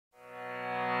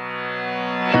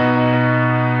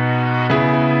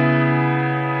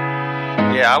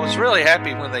Yeah, I was really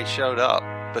happy when they showed up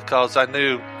because I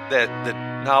knew that the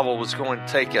novel was going to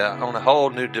take on a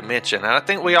whole new dimension. And I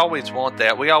think we always want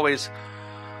that. We always,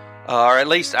 or at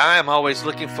least I am always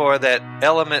looking for that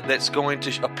element that's going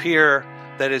to appear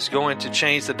that is going to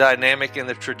change the dynamic and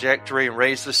the trajectory and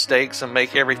raise the stakes and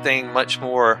make everything much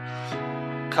more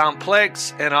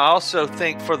complex. And I also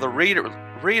think for the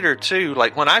reader too,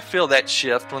 like when I feel that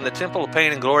shift, when the Temple of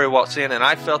Pain and Glory walks in and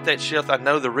I felt that shift, I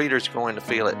know the reader's going to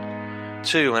feel it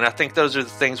too. And I think those are the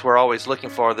things we're always looking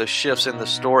for, those shifts in the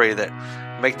story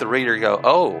that make the reader go,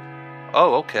 oh,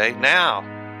 okay, now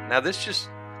this just,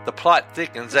 the plot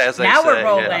thickens, as they say. Now we're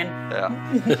rolling.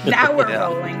 Yeah. Now we're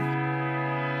rolling.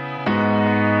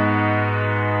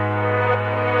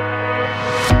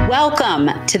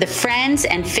 Welcome to the Friends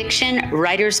and Fiction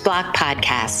Writer's Block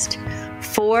podcast.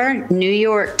 4 New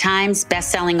York Times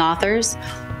bestselling authors,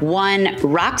 1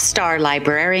 rock star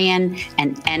librarian,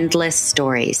 and endless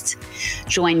stories.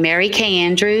 Join Mary Kay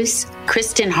Andrews,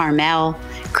 Kristen Harmel,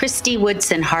 Christy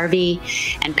Woodson Harvey,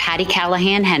 and Patty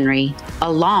Callahan Henry,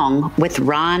 along with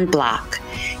Ron Block.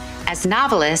 As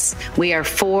novelists, we are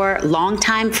 4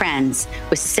 longtime friends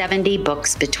with 70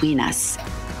 books between us.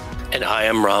 And I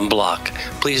am Ron Block.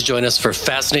 Please join us for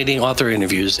fascinating author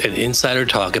interviews and insider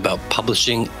talk about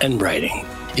publishing and writing.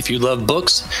 If you love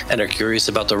books and are curious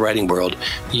about the writing world,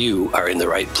 you are in the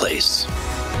right place.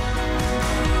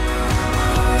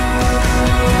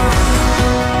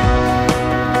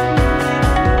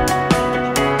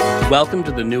 Welcome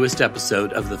to the newest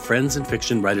episode of the Friends and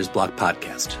Fiction Writer's Block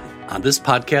podcast. On this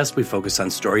podcast, we focus on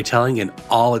storytelling in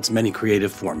all its many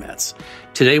creative formats.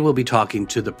 Today, we'll be talking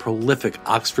to the prolific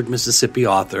Oxford, Mississippi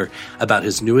author about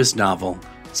his newest novel,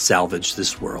 Salvage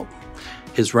This World,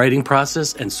 his writing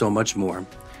process, and so much more.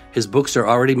 His books are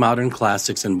already modern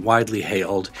classics and widely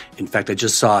hailed. In fact, I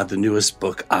just saw the newest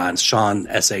book on Sean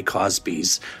S.A.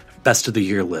 Cosby's Best of the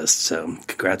Year list, so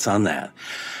congrats on that.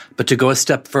 But to go a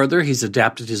step further, he's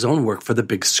adapted his own work for the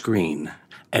big screen,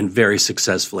 and very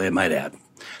successfully, I might add.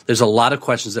 There's a lot of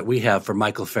questions that we have for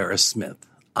Michael Farris Smith.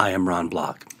 I am Ron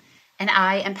Block. And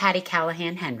I am Patty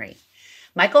Callahan Henry.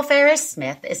 Michael Farris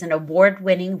Smith is an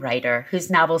award-winning writer whose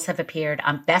novels have appeared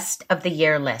on Best of the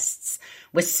Year lists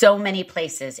with so many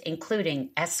places, including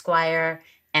Esquire,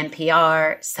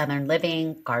 NPR, Southern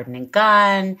Living, Garden and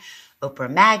Gun,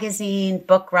 Oprah Magazine,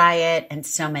 Book Riot, and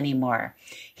so many more.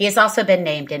 He has also been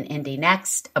named an Indie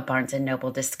Next, a Barnes &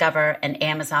 Noble Discover, and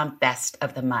Amazon Best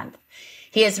of the Month.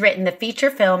 He has written the feature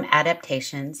film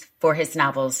adaptations for his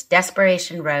novels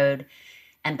Desperation Road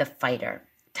and The Fighter,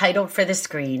 titled for the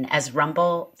screen as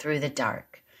Rumble Through the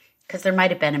Dark, because there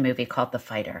might have been a movie called The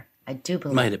Fighter. I do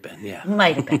believe. Might have been, yeah.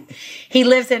 Might have been. He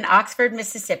lives in Oxford,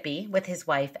 Mississippi with his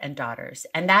wife and daughters,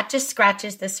 and that just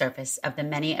scratches the surface of the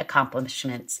many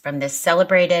accomplishments from this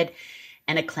celebrated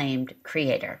and acclaimed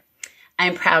creator. I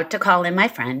am proud to call in my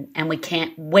friend, and we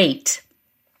can't wait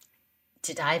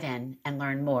to dive in and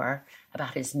learn more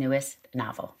about his newest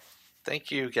novel.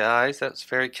 Thank you, guys. That's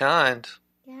very kind.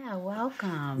 Yeah,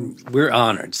 welcome. We're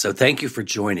honored. So thank you for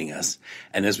joining us.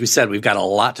 And as we said, we've got a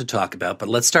lot to talk about, but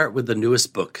let's start with the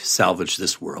newest book, Salvage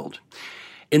This World.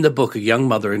 In the book, a young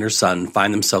mother and her son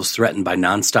find themselves threatened by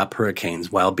nonstop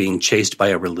hurricanes while being chased by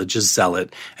a religious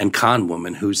zealot and con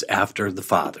woman who's after the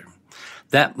father.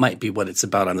 That might be what it's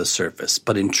about on the surface,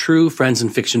 but in true Friends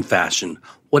and Fiction fashion,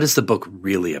 what is the book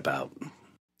really about?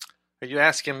 Are you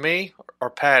asking me or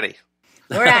Patty?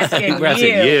 We're asking We're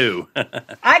asking you.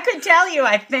 I could tell you,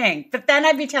 I think, but then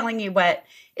I'd be telling you what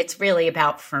it's really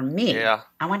about for me. Yeah.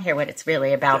 I want to hear what it's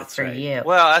really about That's for right. you.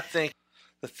 Well, I think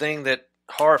the thing that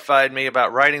horrified me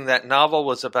about writing that novel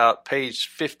was about page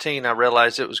 15. I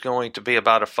realized it was going to be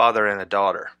about a father and a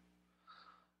daughter.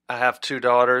 I have 2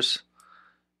 daughters,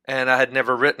 and I had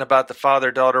never written about the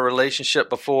father-daughter relationship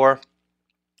before,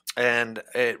 and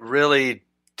it really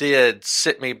did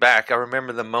sit me back. I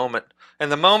remember the moment.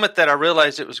 And the moment that I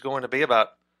realized it was going to be about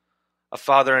a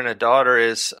father and a daughter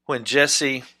is when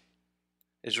Jessie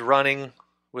is running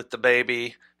with the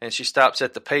baby and she stops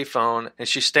at the payphone and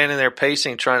she's standing there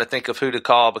pacing, trying to think of who to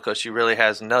call because she really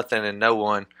has nothing and no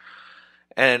one.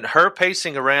 And her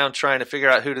pacing around trying to figure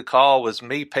out who to call was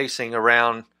me pacing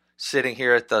around sitting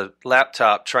here at the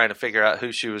laptop trying to figure out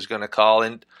who she was going to call.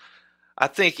 And I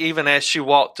think even as she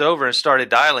walked over and started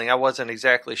dialing, I wasn't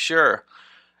exactly sure.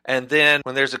 And then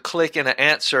when there's a click and an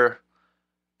answer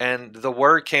and the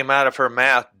word came out of her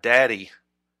mouth, Daddy,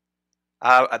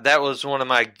 that was one of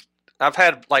my, I've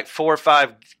had like 4 or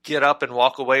 5 get up and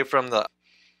walk away from the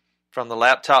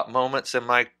laptop moments in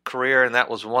my career, and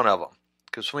that was one of them.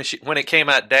 Because when it came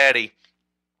out Daddy,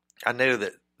 I knew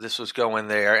that this was going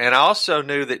there. And I also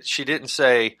knew that she didn't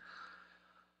say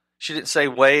She didn't say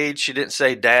Wade. She didn't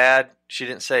say Dad. She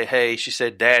didn't say hey. She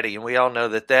said Daddy. And we all know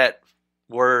that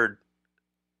word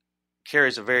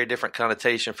carries a very different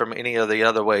connotation from any of the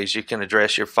other ways you can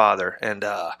address your father. And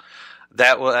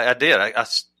that was I did. I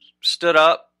stood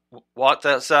up, walked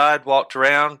outside, walked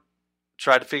around,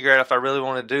 tried to figure out if I really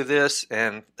want to do this,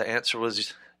 and the answer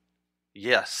was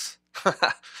yes.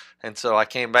 And so I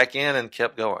came back in and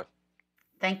kept going.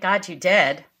 Thank God you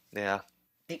did. Yeah.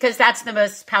 Because that's the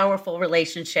most powerful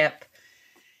relationship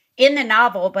in the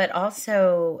novel, but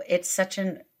also it's such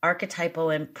an archetypal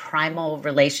and primal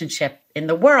relationship in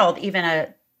the world, even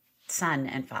a son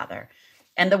and father.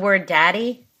 And the word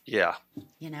daddy, yeah,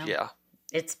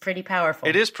 it's pretty powerful.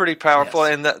 It is pretty powerful.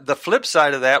 Yes. And the flip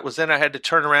side of that was then I had to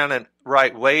turn around and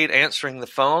write Wade answering the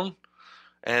phone.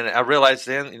 And I realized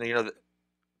then,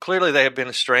 clearly they had been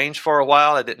estranged for a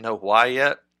while. I didn't know why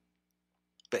yet.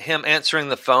 But him answering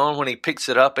the phone when he picks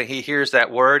it up and he hears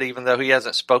that word, even though he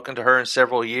hasn't spoken to her in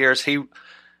several years,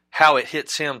 how it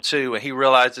hits him too. And he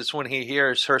realizes when he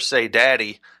hears her say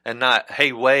daddy and not,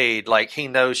 hey, Wade, like he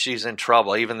knows she's in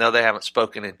trouble, even though they haven't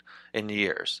spoken in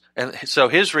years. And so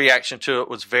his reaction to it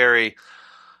was very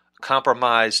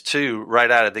compromised too, right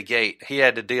out of the gate. He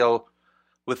had to deal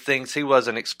with things he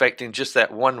wasn't expecting. Just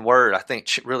that one word, I think,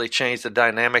 really changed the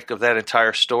dynamic of that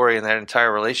entire story and that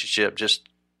entire relationship.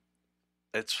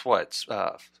 It's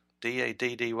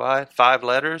D-A-D-D-Y, 5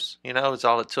 letters, is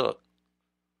all it took.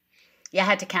 Yeah, I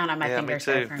had to count on my fingers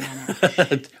there for a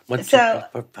minute. 1, 2, So,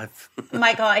 3, 4, 5.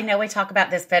 Michael, I know we talk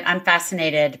about this, but I'm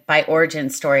fascinated by origin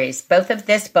stories, both of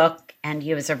this book and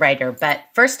you as a writer. But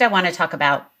first I want to talk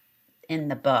about in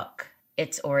the book,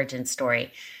 its origin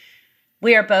story.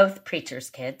 We are both preacher's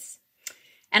kids.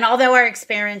 And although our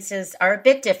experiences are a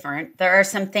bit different, there are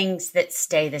some things that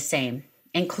stay the same,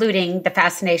 including the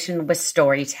fascination with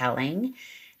storytelling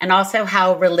and also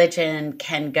how religion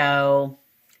can go,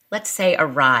 let's say,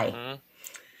 awry. Mm-hmm.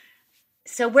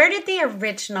 So where did the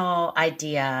original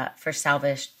idea for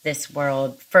Salvage This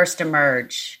World first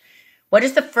emerge? What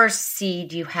is the first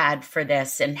seed you had for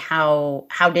this, and how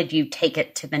did you take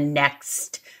it to the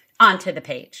next, onto the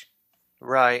page?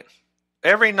 Right.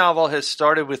 Every novel has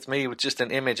started with me with just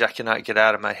an image I cannot get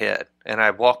out of my head. And I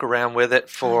walk around with it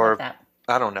for,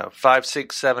 I don't know, 5,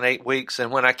 6, 7, 8 weeks.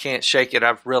 And when I can't shake it,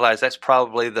 I've realized that's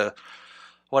probably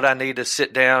what I need to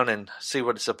sit down and see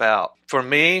what it's about. For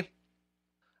me,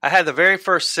 I had the very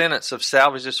first sentence of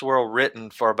Salvage This World written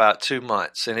for about 2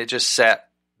 months, and it just sat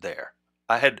there.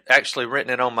 I had actually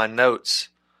written it on my notes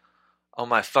on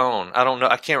my phone. I don't know.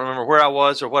 I can't remember where I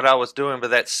was or what I was doing, but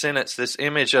that sentence, this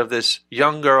image of this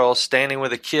young girl standing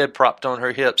with a kid propped on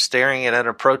her hip, staring at an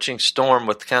approaching storm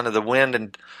with kind of the wind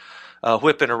and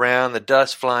whipping around, the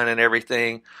dust flying and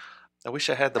everything. I wish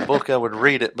I had the book. I would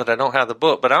read it, but I don't have the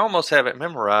book. But I almost have it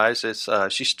memorized. It's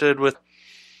she stood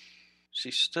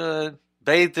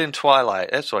bathed in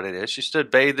twilight. That's what it is. She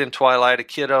stood bathed in twilight, a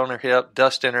kid on her hip,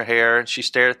 dust in her hair, and she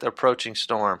stared at the approaching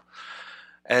storm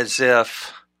as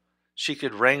if she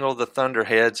could wrangle the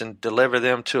thunderheads and deliver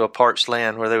them to a parched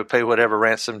land where they would pay whatever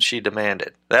ransom she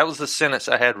demanded. That was the sentence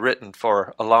I had written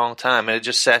for a long time, and it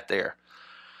just sat there.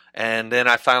 And then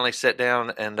I finally sat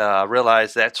down and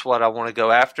realized that's what I want to go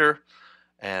after,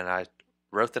 and I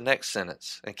wrote the next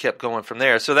sentence and kept going from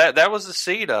there. So that was the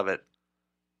seed of it.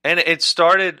 And it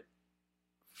started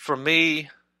for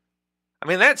me. I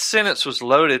mean, that sentence was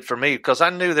loaded for me because I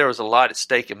knew there was a lot at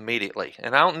stake immediately.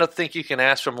 And I don't think you can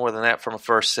ask for more than that from a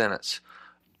first sentence.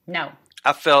 No.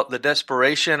 I felt the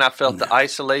desperation, I felt the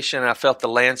isolation, and I felt the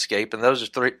landscape. And those are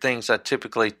 3 things I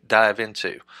typically dive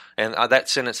into. And that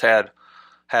sentence had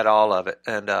all of it.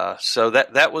 And so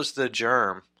that was the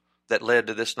germ that led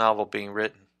to this novel being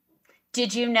written.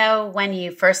 Did you know when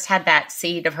you first had that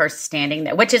seed of her standing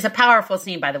there, which is a powerful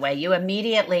scene, by the way, you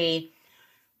immediately...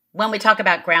 When we talk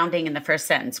about grounding in the first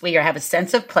sentence, we have a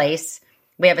sense of place,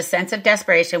 we have a sense of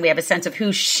desperation, we have a sense of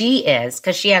who she is,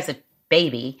 because she has a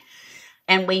baby,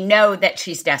 and we know that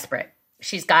she's desperate.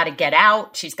 She's got to get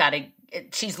out, she's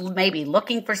maybe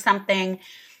looking for something.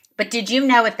 But did you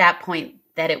know at that point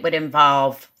that it would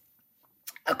involve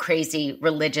a crazy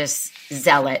religious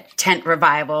zealot, tent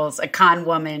revivals, a con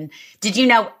woman? Did you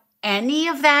know any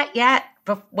of that yet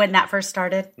when that first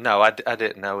started? No, I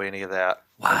didn't know any of that.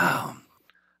 Wow.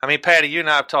 I mean, Patty, you and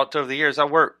I have talked over the years. I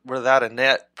work without a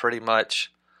net pretty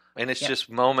much, and it's just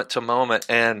moment to moment.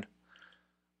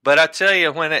 But I tell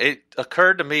you, when it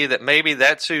occurred to me that maybe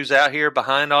that's who's out here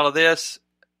behind all of this,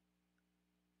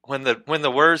 when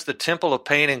the words "the temple of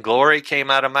pain and glory" came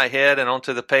out of my head and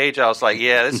onto the page, I was like,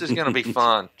 "Yeah, this is going to be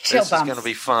fun. This is going to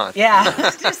be fun." Yeah,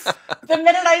 just the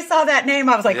minute I saw that name,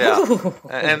 I was like, "Ooh!"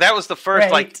 And that was the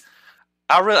first right.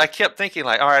 I kept thinking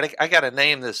like, all right, I got to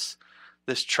name this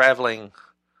traveling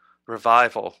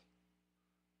revival.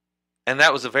 And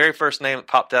that was the very first name that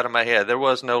popped out of my head. There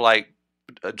was no like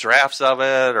drafts of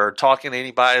it or talking to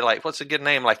anybody like, what's a good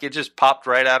name? Like it just popped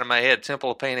right out of my head,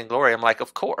 Temple of Pain and Glory. I'm like,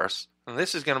 of course. And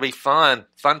this is going to be fun.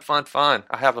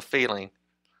 I have a feeling.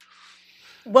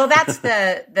 Well, that's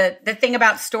the thing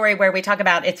about story where we talk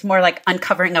about it's more like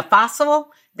uncovering a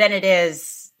fossil than it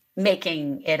is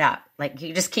making it up. Like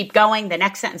you just keep going, the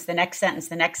next sentence, the next sentence,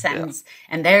 the next sentence,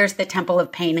 and there's the Temple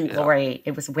of Pain and Glory.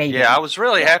 It was waiting. Yeah, I was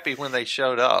really happy when they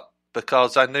showed up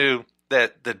because I knew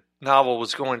that the novel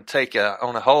was going to take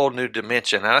on a whole new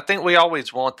dimension. And I think we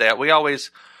always want that. We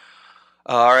always,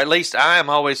 or at least I am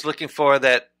always looking for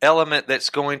that element that's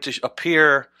going to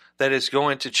appear that is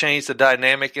going to change the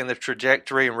dynamic and the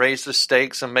trajectory and raise the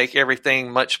stakes and make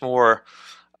everything much more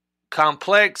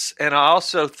complex. And I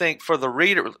also think for the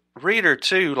reader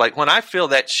too, like when I feel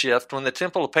that shift, when the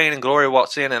Temple of Pain and Glory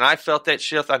walks in and I felt that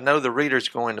shift, I know the reader's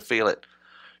going to feel it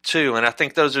too. And I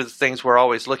think those are the things we're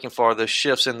always looking for, those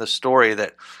shifts in the story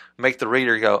that make the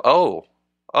reader go, oh,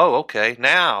 okay,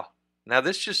 now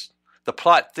this just, the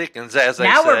plot thickens, as they say.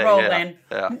 Now we're rolling.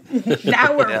 Yeah.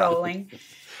 Now we're rolling.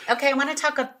 Okay, I want to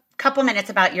talk a couple minutes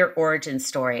about your origin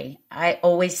story. I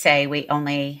always say we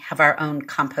only have our own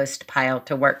compost pile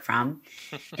to work from.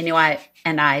 And you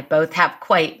and I both have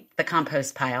quite the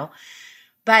compost pile.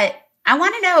 But I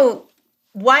want to know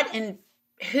what and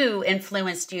who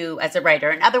influenced you as a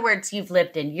writer. In other words, you've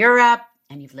lived in Europe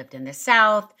and you've lived in the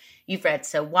South. You've read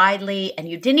so widely, and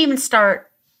you didn't even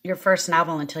start your first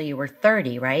novel until you were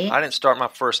 30, right? I didn't start my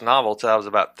first novel until I was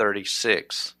about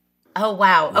 36. Oh,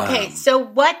 wow. Okay, so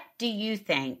what do you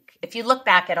think, if you look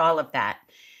back at all of that,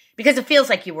 because it feels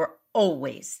like you were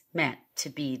always meant to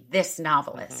be this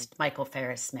novelist, Michael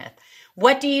Farris Smith,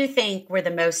 what do you think were the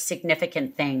most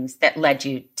significant things that led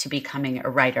you to becoming a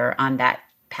writer on that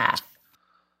path?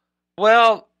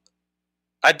 Well,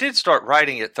 I did start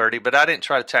writing at 30, but I didn't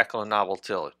try to tackle a novel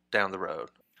till down the road.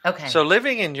 Okay. So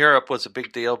living in Europe was a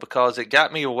big deal because it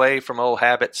got me away from old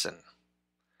habits and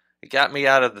it got me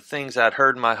out of the things I'd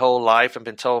heard my whole life and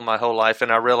been told my whole life.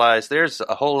 And I realized there's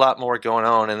a whole lot more going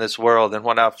on in this world than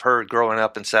what I've heard growing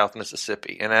up in South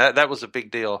Mississippi. And that was a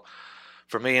big deal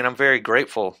for me. And I'm very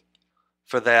grateful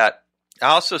for that. I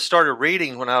also started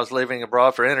reading when I was living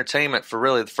abroad for entertainment for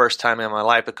really the first time in my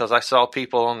life because I saw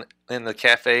people in the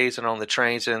cafes and on the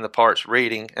trains and in the parks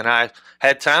reading, and I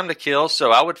had time to kill, so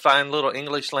I would find little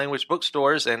English language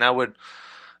bookstores and I would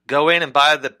go in and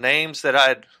buy the names that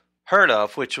I'd heard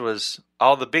of, which was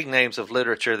all the big names of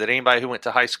literature that anybody who went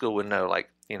to high school would know, like,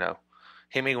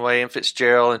 Hemingway and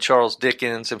Fitzgerald and Charles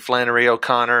Dickens and Flannery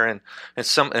O'Connor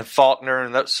and Faulkner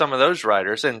and some of those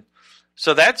writers. And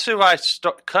so that's who I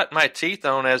cut my teeth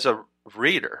on as a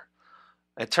reader.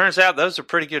 It turns out those are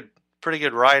pretty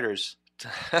good writers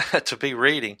to be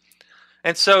reading.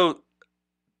 And so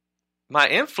my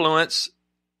influence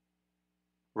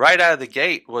right out of the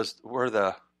gate were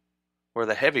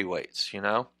the heavyweights,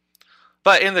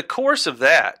 But in the course of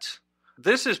that,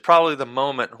 this is probably the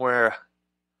moment where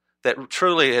that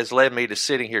truly has led me to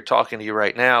sitting here talking to you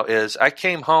right now is I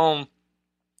came home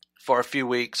for a few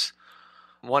weeks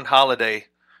one holiday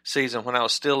season when I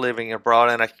was still living abroad,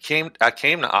 and I came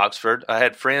to Oxford. I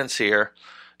had friends here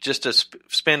just to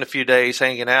spend a few days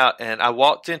hanging out, and I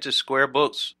walked into Square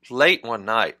Books late one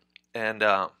night, and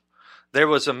there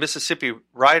was a Mississippi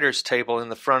writers table in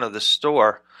the front of the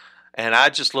store, and I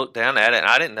just looked down at it, and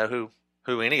I didn't know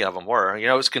who any of them were.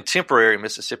 It was contemporary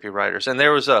Mississippi writers, and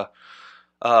there was a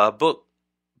book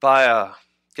by a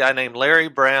guy named Larry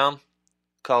Brown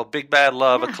called Big Bad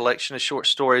Love, a collection of short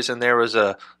stories, and there was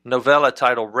a novella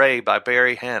titled Ray by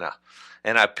Barry Hannah.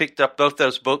 And I picked up both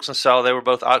those books and saw they were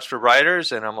both Oxford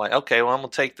writers, and I'm like, okay, well, I'm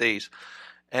going to take these.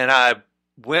 And I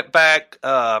went back,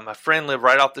 my friend lived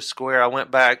right off the square, I went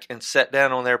back and sat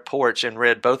down on their porch and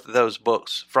read both of those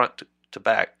books front to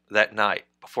back that night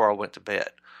before I went to bed.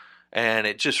 And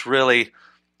it just really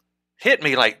hit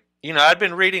me like, I'd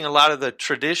been reading a lot of the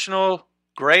traditional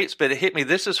greats, but it hit me.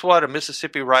 This is what a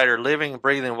Mississippi writer living,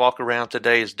 breathing, walk around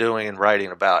today is doing and writing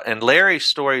about. And Larry's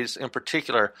stories in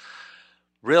particular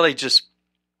really just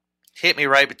hit me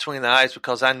right between the eyes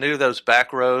because I knew those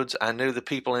back roads. I knew the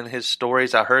people in his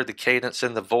stories. I heard the cadence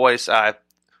in the voice. I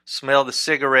smelled the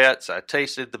cigarettes. I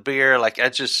tasted the beer.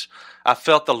 I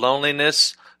felt the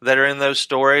loneliness that are in those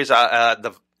stories.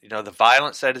 The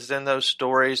violence that is in those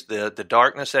stories, the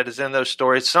darkness that is in those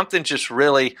stories. Something just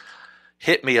really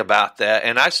hit me about that.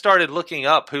 And I started looking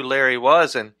up who Larry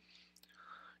was. And,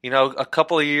 a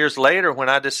couple of years later when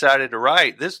I decided to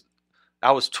write this,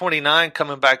 I was 29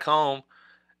 coming back home.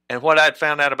 And what I'd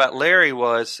found out about Larry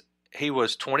was he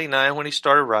was 29 when he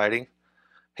started writing.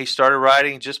 He started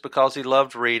writing just because he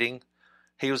loved reading.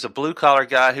 He was a blue-collar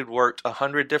guy who'd worked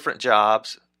 100 different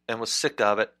jobs and was sick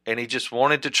of it, and he just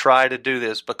wanted to try to do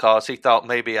this because he thought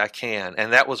maybe I can.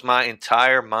 And that was my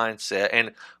entire mindset.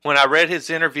 And when I read his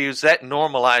interviews, that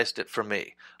normalized it for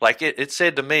me. Like it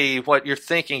said to me, what you're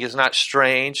thinking is not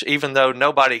strange, even though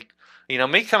nobody,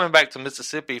 me coming back to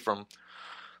Mississippi from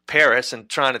Paris and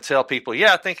trying to tell people,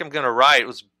 yeah, I think I'm going to write, it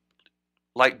was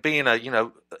like being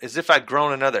as if I'd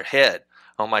grown another head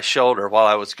on my shoulder while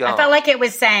I was gone. I felt like it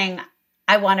was saying,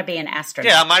 I want to be an astronaut.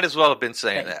 Yeah, I might as well have been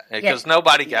saying that because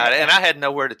nobody got it, and I had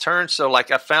nowhere to turn. So, I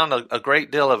found a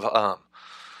great deal of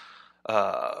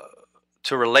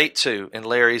to relate to in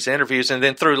Larry's interviews, and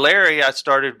then through Larry, I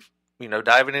started,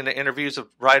 diving into interviews of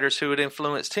writers who had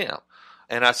influenced him,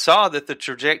 and I saw that the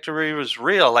trajectory was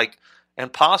real,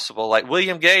 and possible. Like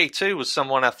William Gay too was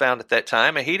someone I found at that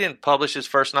time, and he didn't publish his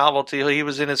first novel till he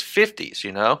was in his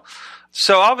 50s.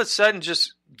 So all of a sudden,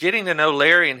 just getting to know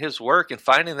Larry and his work and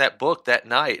finding that book that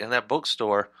night in that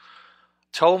bookstore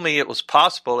told me it was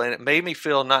possible, and it made me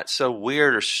feel not so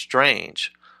weird or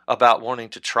strange about wanting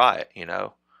to try it,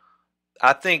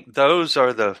 I think those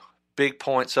are the big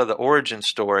points of the origin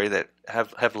story that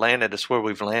have landed us where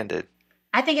we've landed.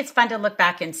 I think it's fun to look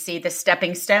back and see the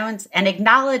stepping stones and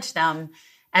acknowledge them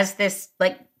as this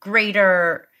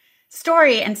greater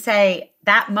story and say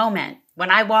that moment when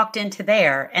I walked into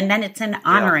there, and then it's an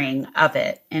honoring of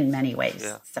it in many ways.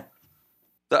 Yeah. So.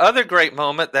 The other great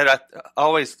moment that I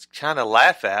always kind of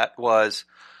laugh at was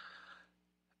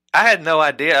I had no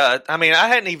idea. I mean, I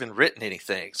hadn't even written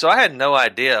anything, so I had no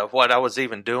idea of what I was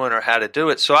even doing or how to do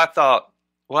it. So I thought,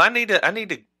 well, I need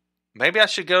to, maybe I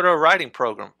should go to a writing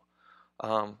program.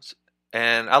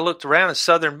 And I looked around in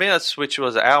Southern Miss, which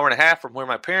was an hour and a half from where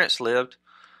my parents lived.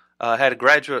 Had a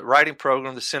graduate writing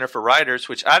program, the Center for Writers,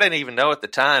 which I didn't even know at the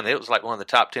time. It was like one of the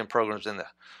top 10 programs in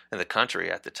the country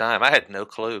at the time. I had no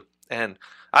clue. And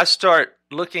I start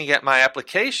looking at my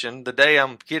application the day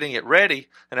I'm getting it ready,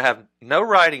 and I have no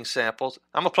writing samples.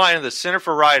 I'm applying to the Center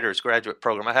for Writers graduate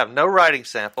program. I have no writing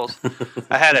samples.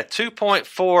 I had a 2.4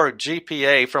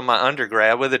 GPA from my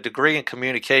undergrad with a degree in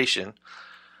communication.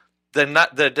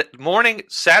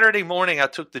 Saturday morning, I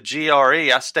took the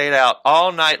GRE. I stayed out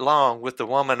all night long with the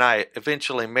woman I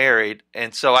eventually married,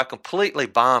 and so I completely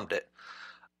bombed it.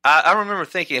 I remember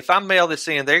thinking, if I mail this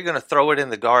in, they're going to throw it in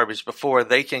the garbage before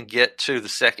they can get to the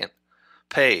second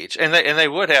page, and they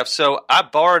would have. So I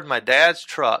borrowed my dad's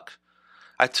truck.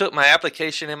 I took my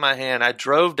application in my hand. I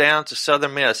drove down to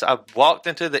Southern Miss. I walked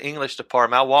into the English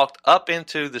department. I walked up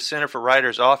into the Center for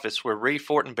Writers office where Ree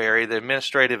Fortenberry, the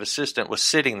administrative assistant, was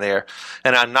sitting there.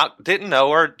 And I didn't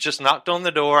know her, just knocked on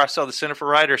the door. I saw the Center for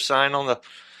Writers sign on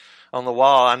the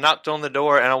wall. I knocked on the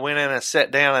door, and I went in and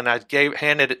sat down, and I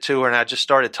handed it to her, and I just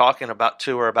started talking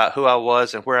to her about who I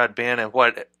was and where I'd been and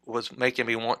what was making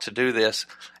me want to do this.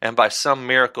 And by some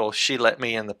miracle, she let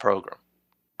me in the program.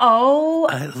 Oh,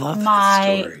 I love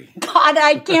that story. God,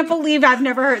 I can't believe I've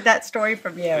never heard that story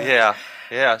from you.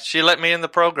 Yeah. She let me in the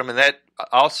program, and that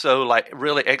also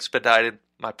really expedited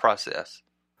my process.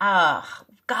 Oh,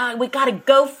 God, we got to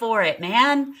go for it,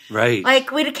 man. Right.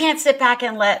 We can't sit back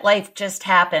and let life just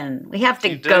happen. We have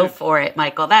to go for it,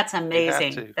 Michael. That's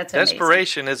amazing. That's amazing.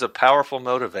 Desperation is a powerful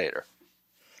motivator.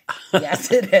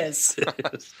 Yes, it is.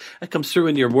 That comes through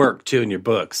in your work, too, in your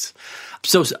books.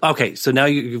 So now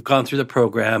you've gone through the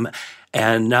program,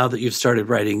 and now that you've started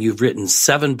writing, you've written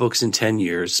 7 books in 10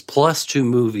 years, plus 2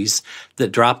 movies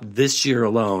that dropped this year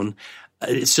alone.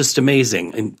 It's just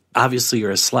amazing. And obviously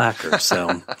you're a slacker,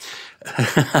 so...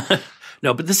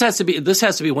 No, but this has to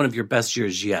be one of your best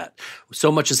years yet.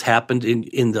 So much has happened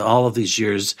in all of these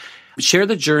years. Share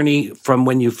the journey from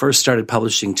when you first started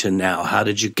publishing to now. How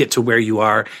did you get to where you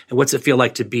are, and what's it feel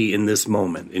like to be in this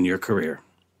moment in your career?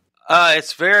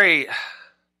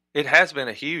 It has been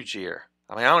a huge year.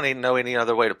 I mean, I don't even know any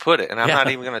other way to put it, and I'm not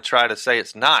even going to try to say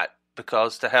it's not,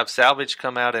 because to have Salvage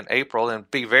come out in April and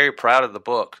be very proud of the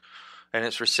book and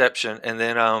its reception, and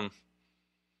then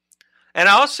and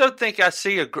I also think I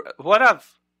see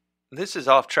this is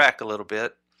off track a little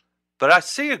bit, but I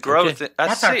see a growth.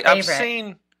 Okay. I've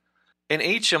seen in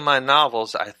each of my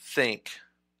novels, I think,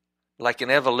 like an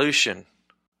evolution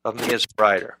of me as a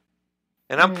writer.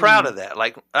 And I'm proud of that.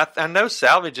 I know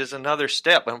Salvage is another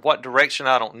step. In what direction,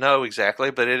 I don't know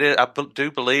exactly, but it is. I do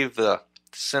believe the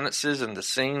sentences and the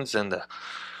scenes and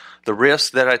the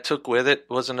risks that I took with it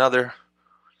was another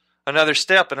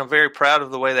step, and I'm very proud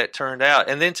of the way that turned out.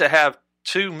 And then to have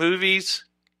 2 movies,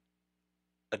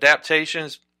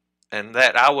 adaptations, and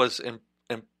that I was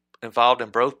involved in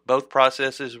both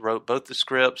processes, wrote both the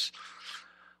scripts,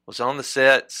 was on the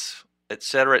sets, et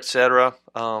cetera, et cetera.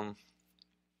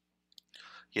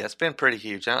 Yeah, it's been pretty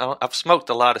huge. I've smoked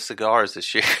a lot of cigars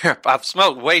this year. I've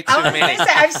smoked way too many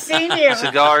I've seen you.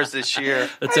 cigars this year.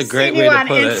 That's a great way to put it. I've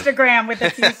seen you on Instagram with a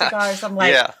few cigars. I'm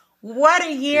like, Yeah. what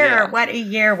a year, Yeah. what a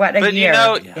year, what a But year. you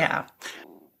know, Yeah.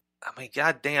 I mean,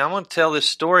 goddamn, I'm going to tell this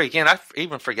story again. I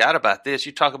even forgot about this.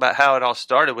 You talk about how it all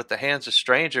started with The Hands of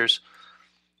Strangers.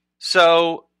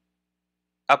 So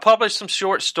I published some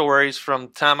short stories from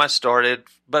the time I started,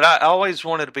 but I always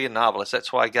wanted to be a novelist.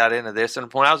 That's why I got into this.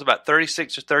 And when I was about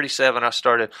 36 or 37, I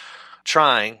started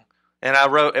trying. And I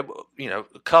wrote, a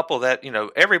couple that,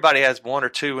 everybody has one or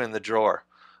two in the drawer.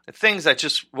 Things I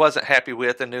just wasn't happy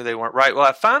with and knew they weren't right. Well,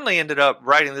 I finally ended up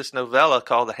writing this novella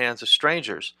called The Hands of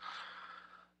Strangers.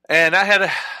 And I had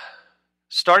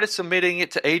started submitting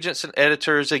it to agents and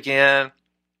editors again.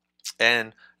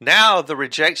 And now the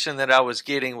rejection that I was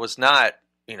getting was not,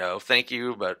 thank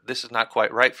you, but this is not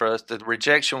quite right for us. The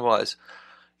rejection was,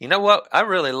 you know what, I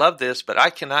really love this, but I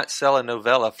cannot sell a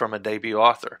novella from a debut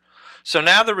author. So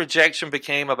now the rejection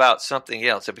became about something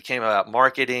else. It became about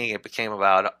marketing. It became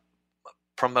about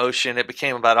promotion. It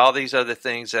became about all these other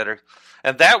things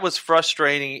and that was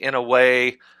frustrating in a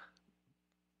way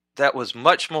that was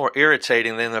much more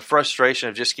irritating than the frustration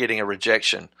of just getting a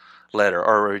rejection letter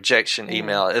or a rejection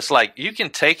email. It's like, you can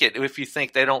take it if you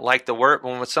think they don't like the work,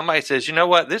 but when somebody says, you know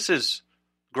what, this is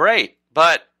great,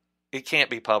 but it can't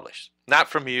be published. Not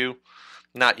from you,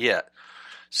 not yet.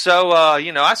 So,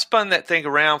 I spun that thing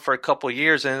around for a couple of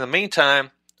years, and in the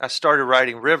meantime, I started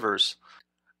writing Rivers.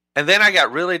 And then I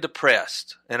got really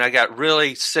depressed, and I got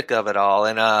really sick of it all.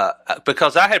 And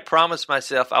because I had promised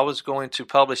myself I was going to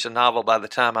publish a novel by the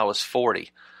time I was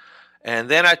 40. And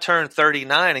then I turned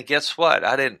 39, and guess what?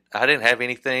 I didn't have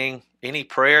anything, any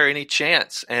prayer, any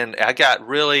chance. And I got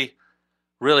really,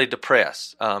 really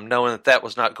depressed, knowing that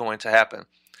was not going to happen.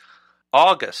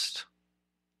 August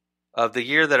of the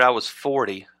year that I was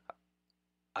 40,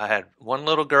 I had one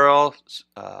little girl.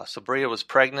 Sabria was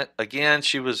pregnant again.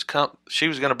 She was going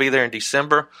to be there in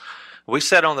December. We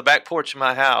sat on the back porch of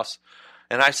my house,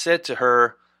 and I said to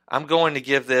her, I'm going to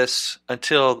give this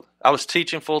until – I was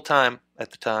teaching full-time at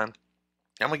the time.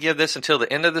 I'm going to give this until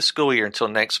the end of the school year, until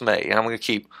next May. And I'm going to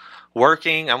keep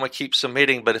working. I'm going to keep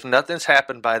submitting. But if nothing's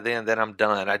happened by then I'm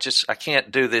done. I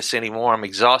can't do this anymore. I'm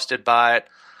exhausted by it.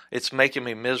 It's making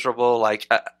me miserable. Like,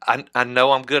 I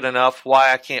know I'm good enough.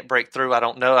 Why I can't break through, I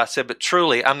don't know. I said, but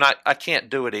truly, I can't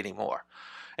do it anymore.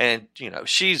 And,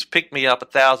 she's picked me up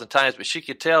 1,000 times, but she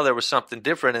could tell there was something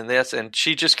different in this. And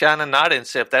she just kind of nodded and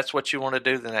said, if that's what you want to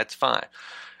do, then that's fine.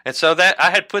 And so that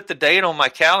I had put the date on my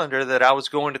calendar that I was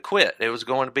going to quit. It was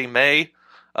going to be May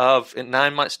of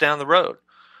 9 months down the road.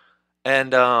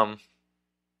 And I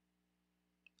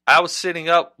was sitting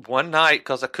up one night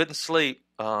because I couldn't sleep,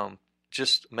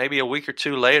 just maybe a week or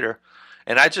two later,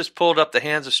 and I just pulled up The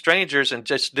Hands of Strangers and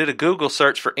just did a Google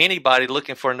search for anybody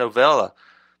looking for a novella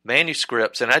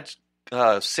manuscripts, and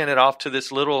I sent it off to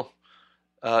this little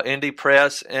indie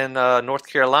press in North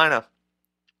Carolina.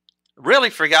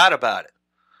 Really forgot about it.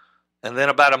 And then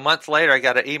about a month later, I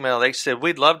got an email. They said,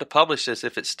 we'd love to publish this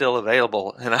if it's still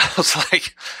available. And I was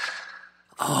like,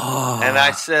 oh. And I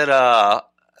said,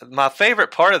 my favorite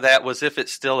part of that was if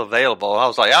it's still available. I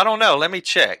was like, I don't know. Let me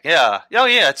check. Yeah. Oh,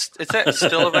 yeah, it's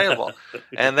still available.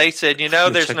 And they said,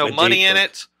 there's no money in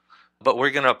it, but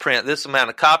we're going to print this amount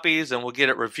of copies and we'll get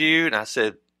it reviewed. And I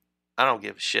said, I don't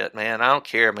give a shit, man. I don't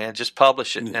care, man. Just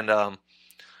publish it.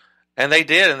 And they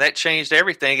did, and that changed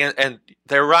everything. And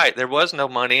they're right. There was no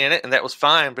money in it, and that was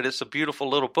fine, but it's a beautiful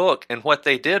little book. And what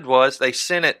they did was they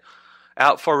sent it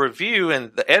out for review,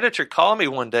 and the editor called me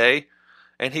one day,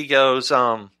 and he goes,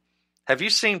 have you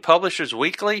seen Publishers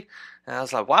Weekly? And I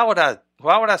was like, why would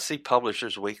I see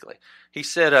Publishers Weekly? He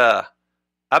said,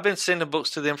 I've been sending books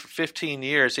to them for 15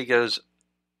 years. He goes,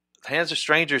 Hands of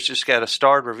Strangers just got a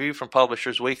starred review from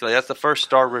Publishers Weekly. That's the first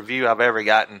starred review I've ever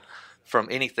gotten from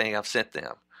anything I've sent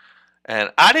them.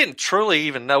 And I didn't truly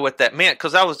even know what that meant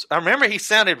because I remember he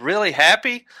sounded really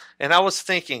happy, and I was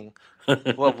thinking,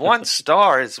 well, 1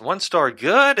 star, is 1 star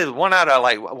good? Is one out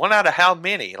of how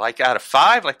many? Like out of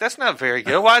 5? Like, that's not very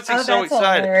good. Why is he so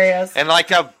excited? Hilarious. And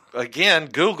like I again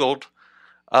Googled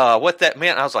what that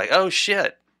meant. I was like, oh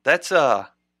shit, that's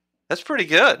pretty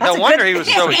good. No wonder he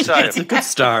was so excited. It's a good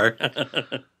star.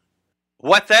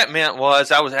 What that meant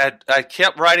was I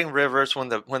kept writing Rivers.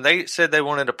 When they said they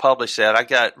wanted to publish that, I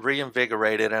got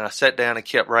reinvigorated and I sat down and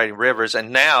kept writing Rivers. And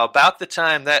now about the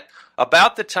time that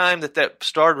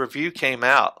starred review came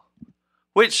out,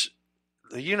 which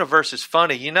the universe is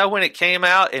funny. When it came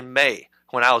out in May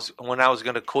when I was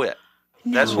going to quit.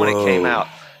 That's when it came out.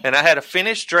 And I had a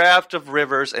finished draft of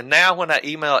Rivers, and now when I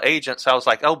email agents, I was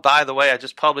like, oh, by the way, I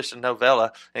just published a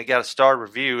novella, and it got a star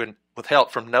review, and with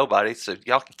help from nobody, so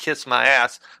y'all can kiss my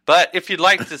ass. But if you'd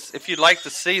like to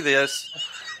see this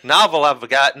novel I've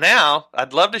got now,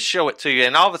 I'd love to show it to you.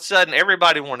 And all of a sudden,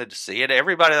 everybody wanted to see it.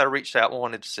 Everybody that I reached out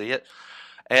wanted to see it.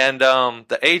 And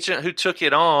the agent who took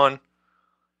it on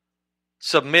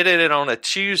submitted it on a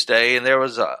Tuesday, and there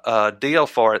was a deal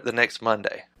for it the next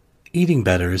Monday. Eating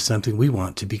better is something we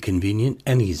want to be convenient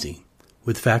and easy.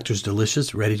 With Factor's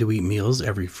delicious, ready-to-eat meals,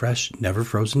 every fresh,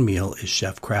 never-frozen meal is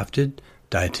chef-crafted,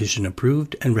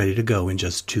 dietitian-approved, and ready to go in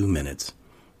just 2 minutes.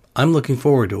 I'm looking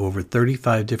forward to over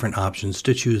 35 different options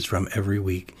to choose from every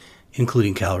week,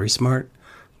 including Calorie Smart,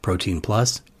 Protein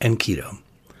Plus, and Keto.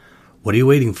 What are you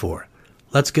waiting for?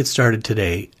 Let's get started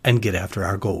today and get after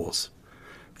our goals.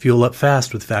 Fuel up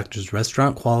fast with Factor's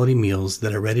restaurant-quality meals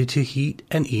that are ready to heat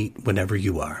and eat whenever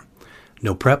you are.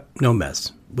 No prep, no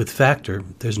mess. With Factor,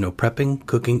 there's no prepping,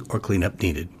 cooking, or cleanup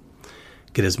needed.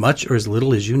 Get as much or as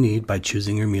little as you need by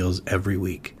choosing your meals every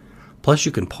week. Plus,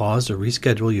 you can pause or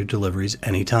reschedule your deliveries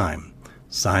anytime.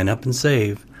 Sign up and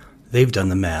save. They've done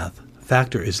the math.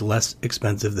 Factor is less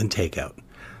expensive than takeout.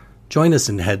 Join us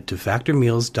and head to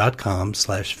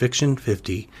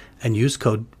factormeals.com/fiction50 and use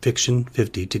code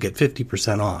FICTION50 to get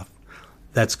 50% off.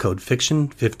 That's code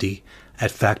FICTION50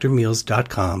 at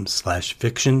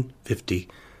factormeals.com/fiction50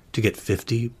 to get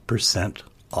 50%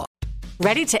 off.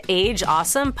 Ready to age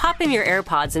awesome? Pop in your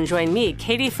AirPods and join me,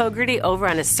 Katie Fogarty, over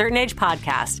on A Certain Age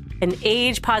Podcast, an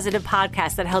age-positive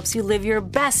podcast that helps you live your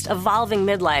best evolving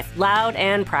midlife loud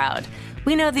and proud.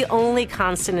 We know the only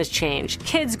constant is change.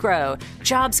 Kids grow,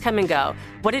 jobs come and go.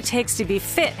 What it takes to be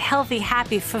fit, healthy,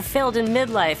 happy, fulfilled in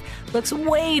midlife looks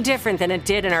way different than it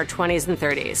did in our 20s and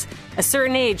 30s. A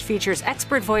Certain Age features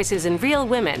expert voices and real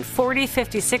women, 40,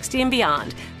 50, 60, and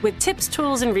beyond, with tips,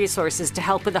 tools, and resources to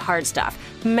help with the hard stuff,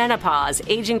 menopause,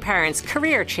 aging parents,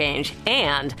 career change,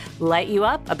 and light you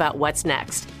up about what's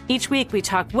next. Each week, we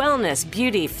talk wellness,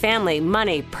 beauty, family,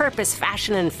 money, purpose,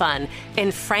 fashion, and fun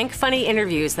in frank, funny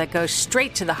interviews that go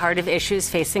straight to the heart of issues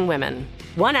facing women.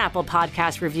 One Apple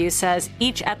Podcast review says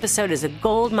each episode is a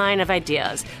gold mine of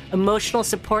ideas, emotional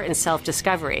support, and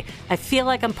self-discovery. I feel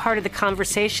like I'm part of the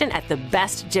conversation at the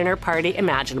best dinner party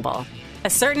imaginable. A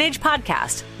Certain Age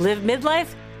Podcast. Live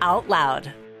midlife out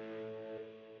loud.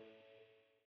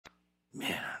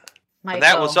 Man. Michael. And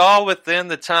that was all within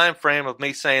the time frame of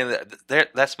me saying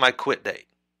that's my quit date.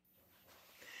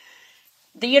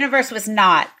 The universe was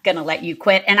not going to let you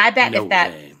quit. And I bet No if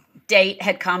that way. date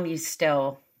had come, you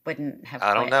still wouldn't have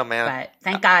quit. I don't know, man. But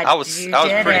thank God I was you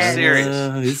pretty did.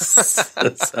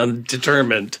 serious. I'm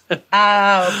determined.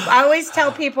 I always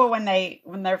tell people when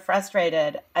they're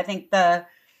frustrated, I think the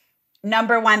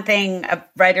number one thing of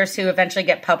writers who eventually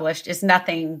get published is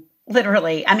nothing.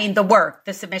 Literally, I mean, the work,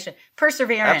 the submission,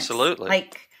 perseverance. Absolutely.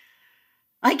 Like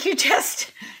you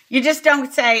just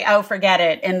don't say, "Oh, forget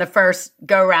it," in the first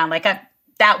go round. Like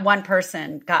that one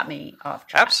person got me off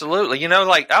track. Absolutely. You know,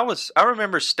 like I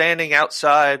remember standing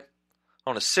outside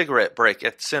on a cigarette break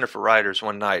at the Center for Writers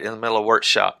one night in the middle of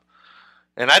workshop.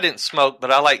 And I didn't smoke,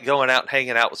 but I like going out and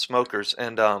hanging out with smokers.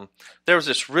 And there was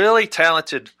this really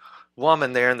talented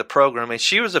woman there in the program, and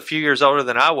she was a few years older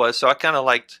than I was, so I kind of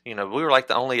liked, we were like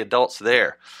the only adults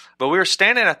there. But we were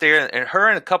standing out there, and her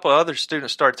and a couple of other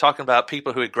students started talking about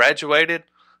people who had graduated,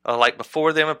 like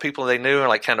before them, and people they knew, and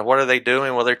like kind of what are they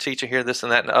doing? Well, they're teaching here, this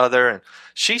and that and the other. And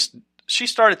she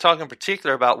started talking in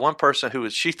particular about one person who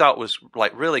she thought was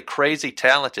like really crazy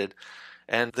talented.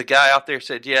 And the guy out there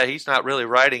said, yeah, he's not really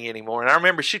writing anymore. And I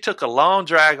remember she took a long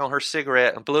drag on her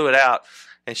cigarette and blew it out,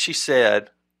 and she said,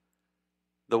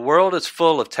 "The world is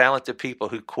full of talented people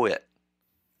who quit."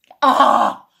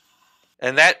 Oh,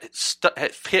 and that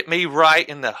hit me right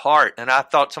in the heart. And I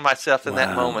thought to myself in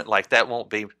that moment, like that will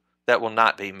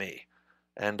not be me.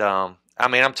 And I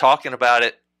mean, I'm talking about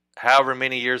it however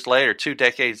many years later, 2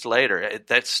 decades later,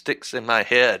 that sticks in my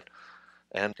head.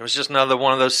 And it was just another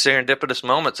one of those serendipitous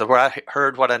moments of where I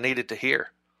heard what I needed to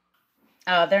hear.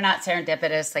 Oh, they're not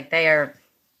serendipitous. Like they are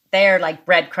like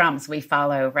breadcrumbs we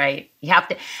follow, right? You have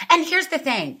to. And here's the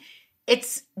thing.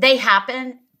 They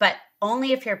happen, but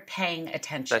only if you're paying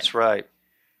attention. That's right.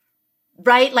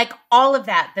 Right? Like all of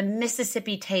that, the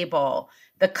Mississippi table,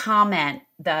 the comment,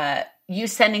 you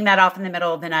sending that off in the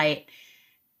middle of the night.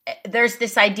 There's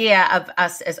this idea of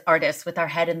us as artists with our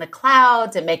head in the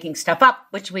clouds and making stuff up,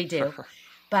 which we do.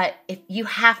 But if you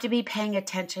have to be paying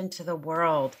attention to the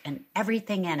world and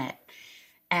everything in it,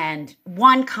 and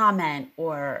one comment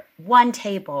or one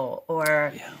table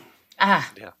or I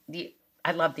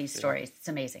love these stories. It's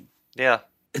amazing. Yeah.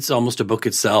 It's almost a book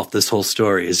itself. This whole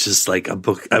story is just like a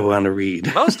book I want to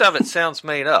read. Most of it sounds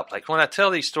made up. Like when I tell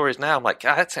these stories now, I'm like,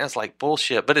 God, that sounds like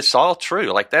bullshit, but it's all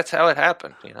true. Like that's how it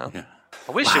happened, Yeah.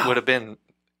 I wish it would have been.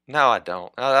 No, I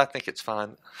don't. I think it's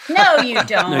fine. No, you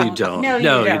don't. No, you don't. No,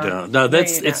 you don't. No,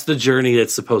 it's the journey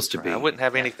that's supposed to be. I wouldn't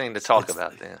have anything to talk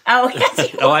about then. Oh,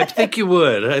 yes, Oh, I think you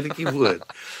would.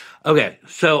 Okay,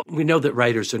 so we know that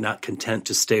writers are not content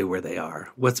to stay where they are.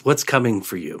 What's coming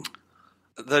for you?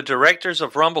 The directors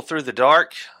of Rumble Through the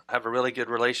Dark, I have a really good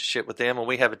relationship with them, and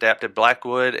we have adapted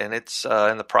Blackwood, and it's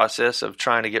in the process of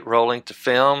trying to get rolling to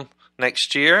film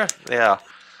next year. Yeah.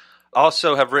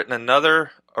 Also have written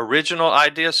another original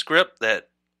idea script that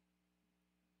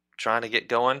I'm trying to get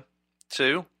going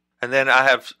too. And then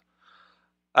I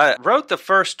wrote the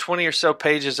first 20 or so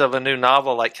pages of a new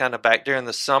novel like kind of back during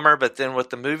the summer, but then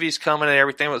with the movies coming and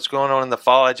everything that's going on in the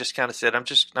fall, I just kind of said,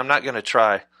 I'm not going to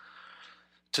try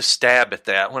to stab at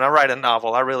that. When I write a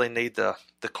novel, I really need the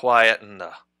quiet and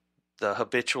the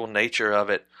habitual nature of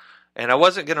it. And I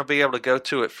wasn't going to be able to go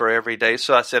to it for every day.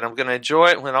 So I said, I'm going to enjoy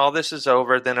it when all this is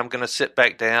over. Then I'm going to sit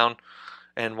back down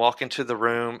and walk into the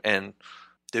room and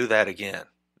do that again.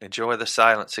 Enjoy the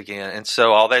silence again. And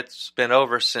so all that's been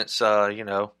over since,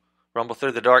 Rumble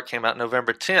Through the Dark came out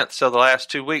November 10th. So the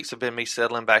last 2 weeks have been me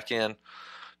settling back in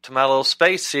to my little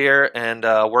space here and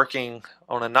working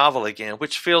on a novel again,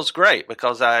 which feels great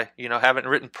because I, haven't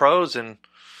written prose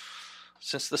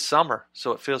since the summer.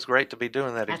 So it feels great to be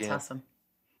doing that again. That's awesome.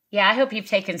 Yeah, I hope you've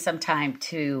taken some time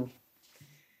to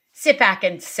sit back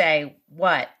and say,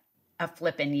 what a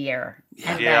flippin' year.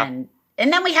 And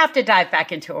then we have to dive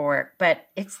back into our work, but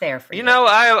it's there for you.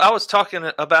 I was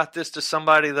talking about this to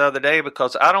somebody the other day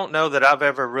because I don't know that I've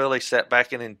ever really sat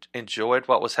back and enjoyed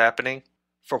what was happening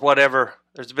for whatever.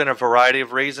 There's been a variety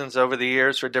of reasons over the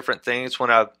years for different things when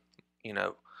where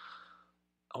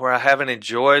I haven't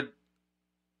enjoyed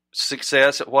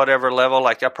success at whatever level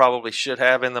like I probably should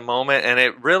have in the moment. And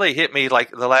it really hit me like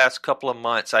the last couple of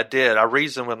months. I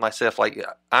reasoned with myself like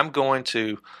I'm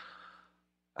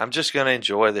just going to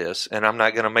enjoy this, and I'm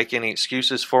not going to make any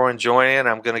excuses for enjoying it.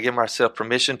 I'm going to give myself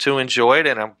permission to enjoy it,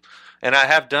 and I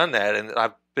have done that, and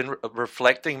I've been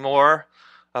reflecting more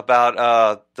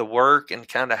about the work and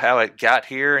kind of how it got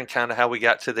here and kind of how we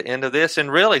got to the end of this,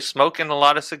 and really smoking a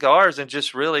lot of cigars and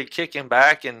just really kicking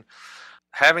back and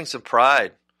having some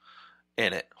pride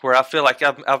in it, where I feel like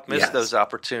I've missed those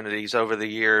opportunities over the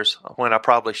years when I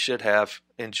probably should have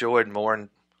enjoyed more. And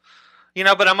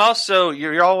but I'm also,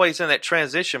 you're always in that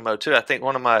transition mode too. I think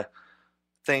one of my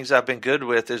things I've been good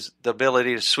with is the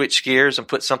ability to switch gears and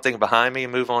put something behind me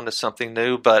and move on to something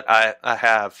new. But I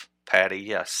have,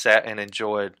 Patty, sat and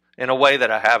enjoyed in a way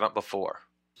that I haven't before.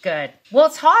 Good. Well,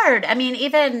 it's hard. I mean,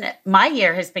 even my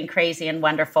year has been crazy and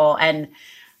wonderful. And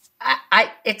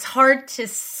it's hard to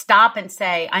stop and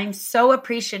say, I'm so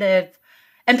appreciative.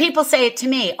 And people say it to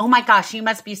me, oh my gosh, you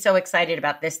must be so excited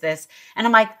about this. And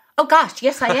I'm like, oh gosh,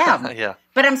 yes, I am. Yeah.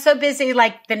 But I'm so busy,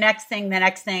 like the next thing,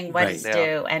 what is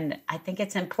due. And I think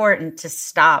it's important to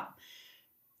stop.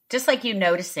 Just like you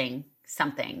noticing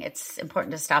something, it's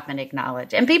important to stop and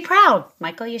acknowledge and be proud.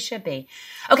 Michael, you should be.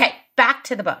 Okay, back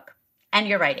to the book and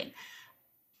your writing.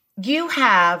 You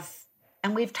have,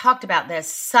 and we've talked about this,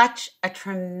 such a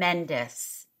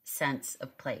tremendous sense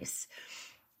of place.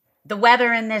 The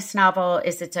weather in this novel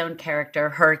is its own character.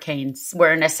 Hurricanes.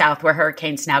 We're in the South where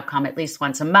hurricanes now come at least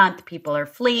once a month. People are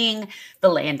fleeing. The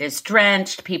land is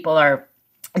drenched. People are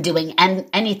doing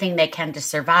anything they can to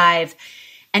survive.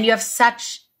 And you have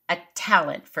such a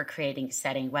talent for creating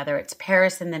setting, whether it's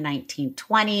Paris in the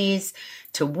 1920s,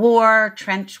 to war,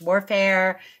 trench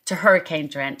warfare, to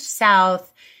hurricane-drenched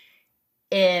South.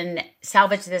 In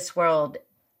Salvage This World,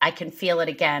 I can feel it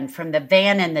again, from the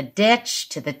van in the ditch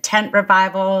to the tent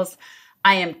revivals.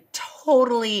 I am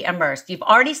totally immersed. You've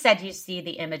already said you see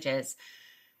the images,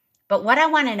 but what I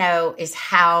want to know is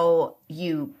how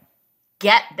you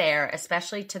get there,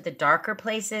 especially to the darker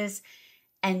places,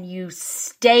 and you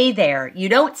stay there. You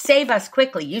don't save us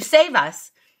quickly. You save us,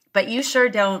 but you sure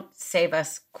don't save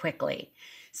us quickly.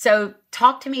 So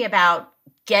talk to me about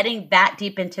getting that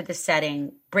deep into the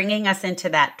setting, bringing us into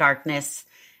that darkness,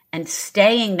 and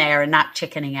staying there and not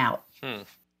chickening out.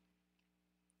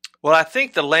 Well, I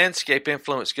think the landscape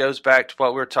influence goes back to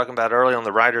what we were talking about earlier on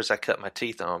the writers I cut my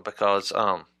teeth on because,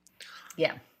 when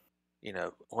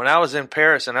I was in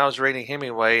Paris and I was reading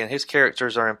Hemingway and his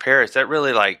characters are in Paris, that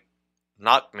really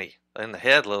knocked me in the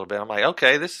head a little bit. I'm like,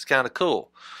 okay, this is kind of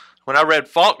cool. When I read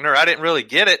Faulkner, I didn't really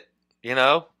get it,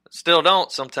 still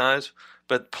don't sometimes,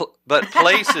 but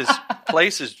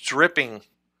places dripping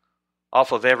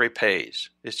off of every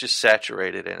page. It's just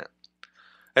saturated in it.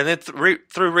 And then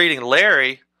through reading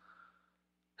Larry,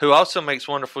 who also makes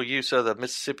wonderful use of the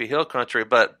Mississippi Hill Country.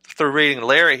 But through reading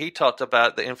Larry, he talked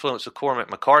about the influence of Cormac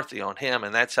McCarthy on him,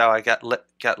 and that's how I got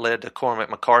led to Cormac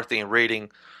McCarthy and reading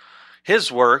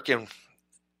his work. And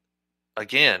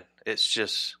again, it's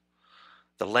just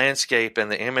the landscape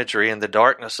and the imagery and the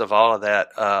darkness of all of that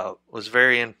was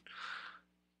very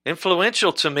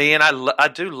influential to me, and I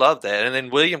do love that. And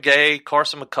then William Gay,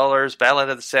 Carson McCullers, Ballad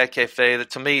of the Sad Cafe. That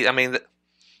to me, I mean,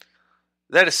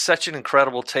 that is such an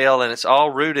incredible tale, and it's all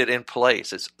rooted in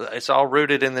place. It's all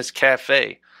rooted in this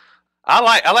cafe.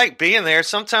 I like being there.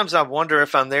 Sometimes I wonder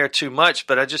if I'm there too much,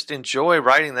 but I just enjoy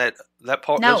writing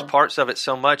those parts of it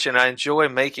so much, and I enjoy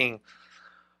making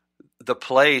the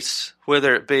place,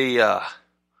 whether it be a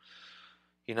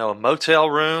motel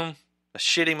room, a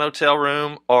shitty motel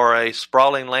room, or a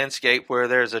sprawling landscape where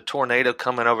there's a tornado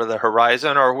coming over the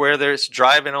horizon, or where there's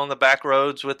driving on the back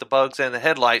roads with the bugs and the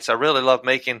headlights. I really love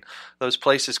making those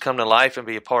places come to life and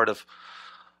be a part of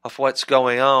what's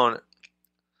going on.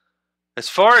 As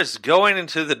far as going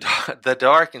into the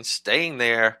dark and staying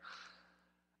there,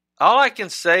 all I can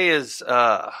say is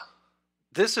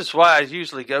this is why I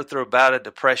usually go through a bout of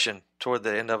depression toward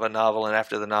the end of a novel and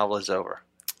after the novel is over.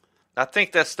 I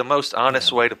think that's the most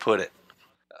honest way to put it.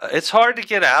 It's hard to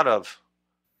get out of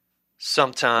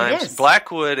sometimes. It is.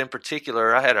 Blackwood in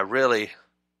particular, I had a really,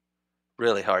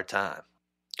 really hard time.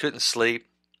 Couldn't sleep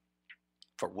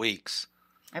for weeks.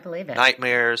 I believe it.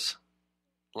 Nightmares.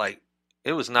 Like,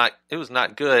 it was not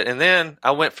good. And then I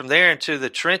went from there into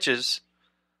the trenches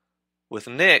with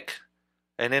Nick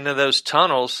and into those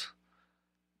tunnels.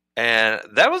 And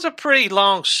that was a pretty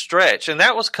long stretch. And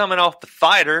that was coming off The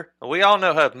Fighter. We all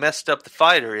know how messed up The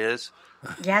Fighter is.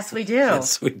 Yes, we do.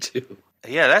 Yes, we do.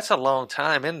 Yeah, that's a long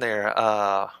time in there.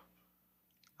 I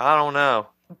don't know.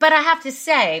 But I have to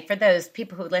say, for those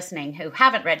people who are listening who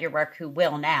haven't read your work, who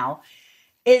will now,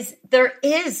 is there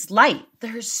is light.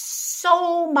 There's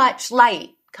so much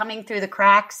light coming through the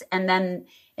cracks, and then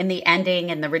in the ending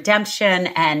and the redemption.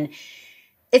 And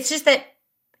it's just that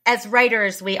as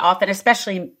writers, we often,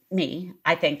 especially me,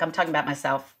 I think, I'm talking about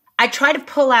myself, I try to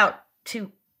pull out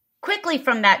too quickly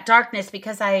from that darkness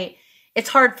because it's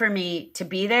hard for me to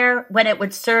be there when it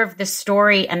would serve the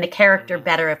story and the character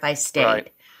better if I stayed,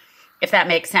 Right. if that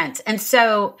makes sense. And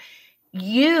so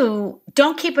you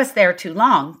don't keep us there too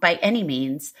long by any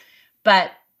means,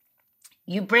 but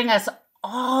you bring us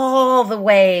all the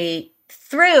way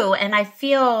through. And I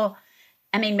feel,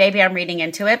 I mean, maybe I'm reading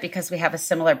into it because we have a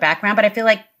similar background, but I feel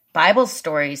like Bible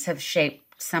stories have shaped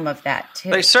some of that too.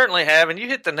 They certainly have, and you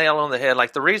hit the nail on the head.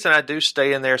 Like, the reason I do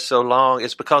stay in there so long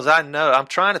is because I know I'm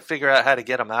trying to figure out how to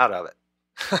get them out of it.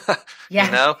 Yeah.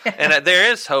 You know, and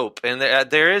there is hope, and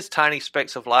there is tiny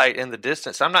specks of light in the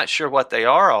distance. I'm not sure what they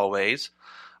are always,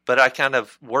 but I kind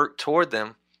of work toward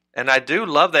them, and I do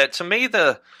love that. To me,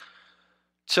 the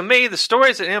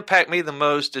stories that impact me the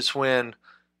most is when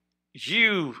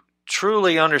you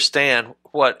truly understand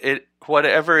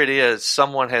whatever it is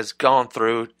someone has gone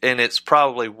through in its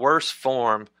probably worst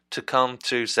form to come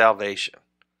to salvation.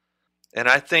 And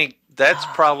I think that's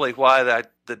probably why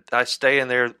that I stay in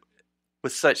there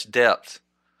with such depth,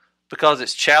 because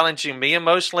it's challenging me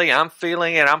emotionally. I'm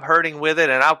feeling it, I'm hurting with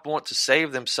it, and I want to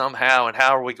save them somehow. And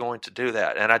how are we going to do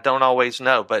that? And I don't always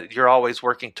know, but you're always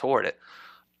working toward it.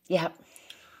 Yeah.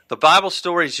 The Bible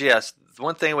stories, yes.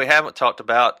 One thing we haven't talked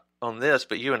about on this,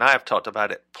 but you and I have talked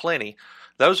about it plenty.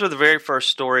 Those were the very first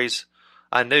stories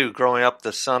I knew growing up,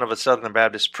 the son of a Southern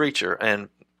Baptist preacher. And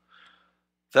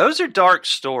those are dark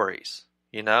stories,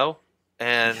 you know?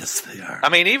 And Yes, they are. I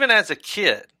mean, even as a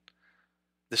kid,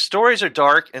 the stories are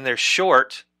dark and they're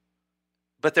short,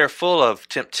 but they're full of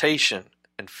temptation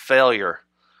and failure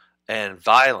and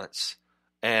violence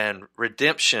and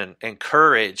redemption and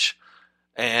courage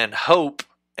and hope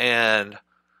and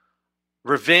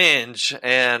revenge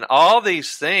and all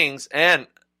these things. And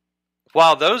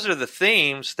while those are the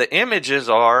themes, the images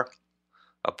are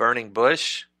a burning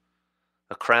bush,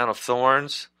 a crown of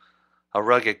thorns, a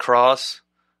rugged cross,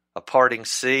 a parting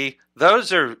sea.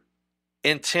 Those are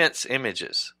intense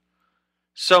images.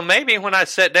 So maybe when I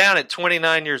sat down at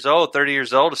 29 years old, 30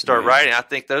 years old to start writing, I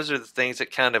think those are the things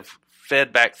that kind of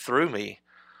fed back through me.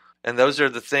 And those are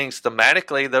the things,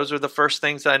 thematically, those are the first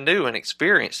things I knew and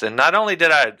experienced. And not only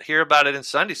did I hear about it in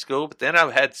Sunday school, but then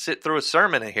I had to sit through a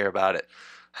sermon and hear about it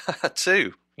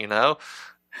too, you know.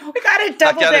 We got to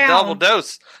double down. I got a double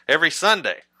dose every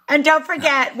Sunday. And don't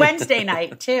forget Wednesday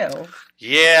night too.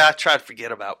 Yeah, I try to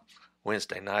forget about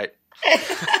Wednesday night.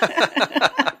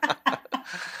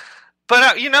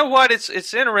 But you know what?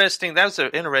 It's interesting. That was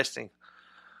an interesting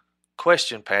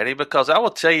question, Patty, because I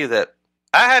will tell you that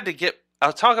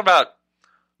I'll talk about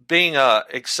being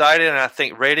excited and I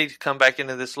think ready to come back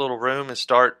into this little room and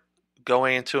start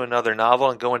going into another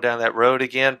novel and going down that road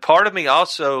again. Part of me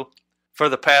also, for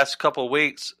the past couple of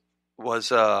weeks,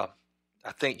 was I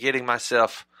think getting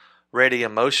myself ready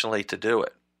emotionally to do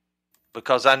it,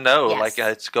 because I know like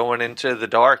it's going into the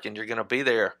dark and you're going to be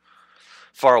there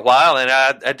for a while. And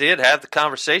I did have the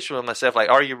conversation with myself, like,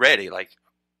 are you ready? Like,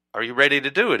 are you ready to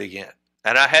do it again?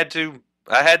 And I had to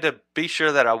be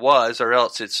sure that I was, or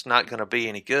else it's not going to be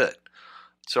any good.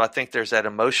 So I think there's that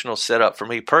emotional setup for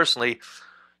me personally,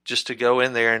 just to go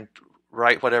in there and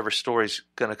write whatever story's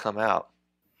going to come out.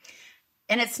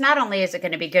 And it's not only is it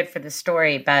going to be good for the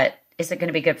story, but is it going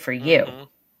to be good for you? Mm-hmm.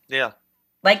 Yeah.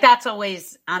 Like that's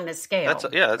always on the scale. It's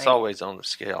right? always on the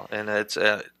scale. And it's,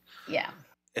 yeah.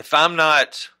 If I'm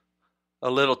not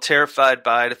a little terrified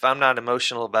by it, if I'm not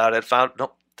emotional about it, if I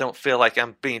don't feel like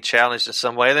I'm being challenged in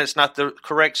some way, then it's not the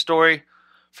correct story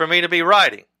for me to be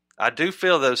writing. I do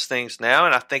feel those things now,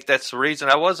 and I think that's the reason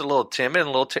I was a little timid and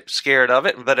a little scared of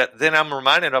it. But then I'm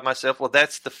reminded of myself, well,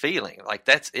 that's the feeling. Like,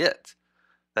 that's it.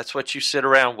 That's what you sit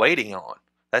around waiting on.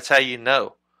 That's how you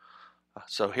know.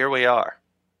 So here we are.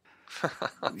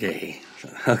 Yay.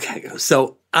 Okay.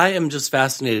 So I am just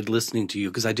fascinated listening to you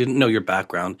because I didn't know your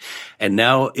background. And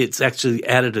now it's actually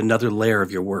added another layer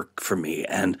of your work for me.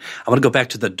 And I want to go back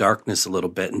to the darkness a little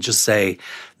bit and just say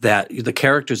that the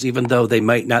characters, even though they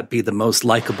might not be the most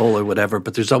likable or whatever,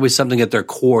 but there's always something at their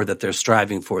core that they're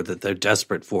striving for, that they're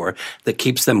desperate for, that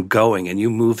keeps them going. And you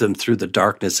move them through the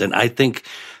darkness. And I think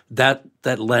that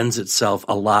lends itself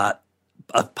a lot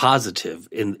of positive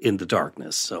in the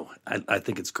darkness. So I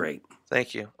think it's great.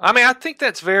 Thank you. I mean, I think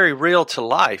that's very real to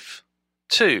life,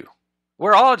 too.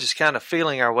 We're all just kind of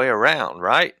feeling our way around,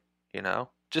 right? You know,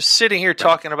 just sitting here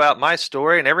talking about my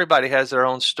story, and everybody has their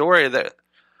own story, that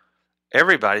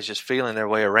everybody's just feeling their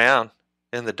way around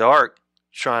in the dark,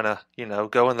 trying to,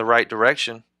 go in the right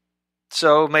direction.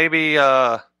 So maybe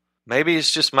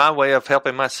it's just my way of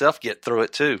helping myself get through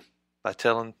it, too, by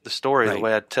telling the story the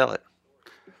way I'd tell it.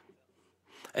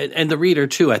 And the reader,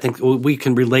 too, I think we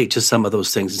can relate to some of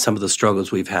those things and some of the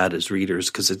struggles we've had as readers,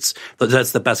 because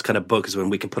that's the best kind of book, is when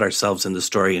we can put ourselves in the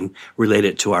story and relate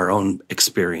it to our own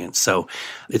experience. So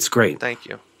it's great. Thank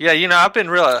you. Yeah, I've been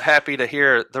real happy to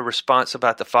hear the response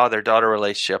about the father-daughter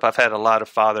relationship. I've had a lot of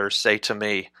fathers say to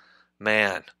me,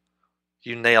 man,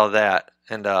 you nailed that.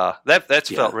 And that's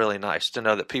felt really nice to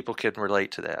know that people can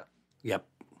relate to that. Yep.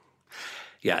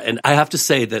 Yeah, and I have to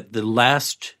say that the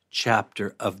last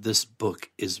chapter of this book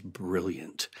is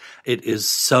brilliant. It is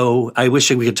so, I wish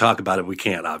we could talk about it. We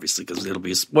can't, obviously, because it'll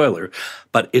be a spoiler,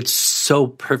 but it's so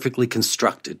perfectly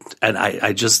constructed. And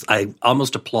I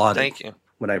almost applauded Thank you.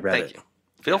 When I read Thank you.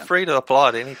 Feel free to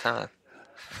applaud anytime.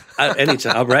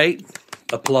 Anytime, all right?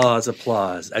 Applause.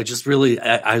 I just really,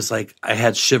 I was like, I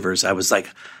had shivers. I was like,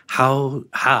 how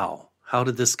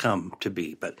did this come to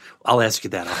be? But I'll ask you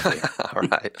that off air. All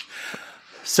right.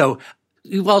 So,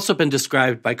 you've also been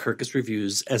described by Kirkus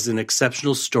Reviews as an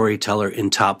exceptional storyteller in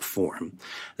top form.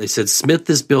 They said Smith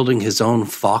is building his own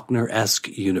Faulkner-esque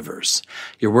universe.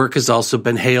 Your work has also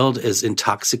been hailed as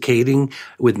intoxicating,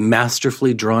 with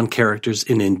masterfully drawn characters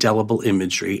and indelible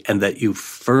imagery, and that you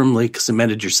firmly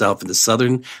cemented yourself in the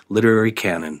Southern literary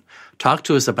canon. Talk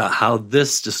to us about how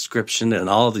this description and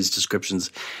all of these descriptions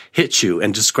hit you,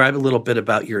 and describe a little bit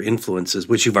about your influences,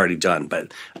 which you've already done,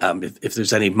 but if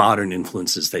there's any modern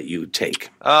influences that you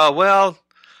take. Well,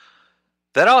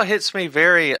 that all hits me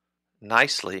very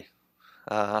nicely.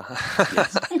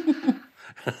 Yes.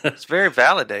 It's very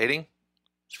validating.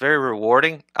 It's very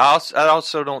rewarding. I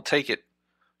also don't take it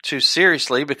too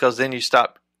seriously, because then you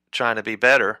stop trying to be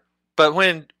better. But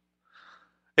when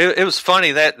it was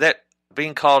funny that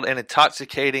being called an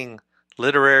intoxicating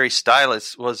literary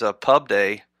stylist was a pub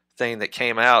day thing that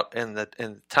came out in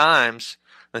the Times,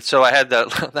 and so I had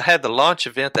the launch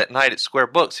event that night at Square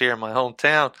Books here in my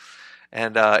hometown,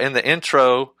 and in the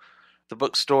intro, the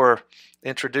bookstore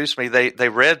introduced me. They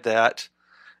read that,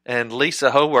 and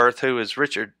Lisa Howarth,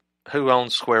 who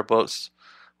owns Square Books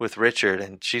with Richard,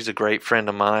 and she's a great friend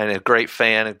of mine, a great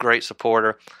fan, a great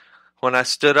supporter. When I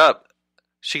stood up,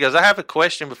 she goes, I have a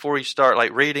question before you start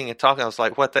reading and talking. I was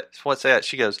like, what's that?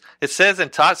 She goes, it says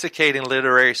intoxicating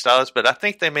literary stylist, but I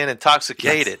think they meant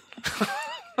intoxicated.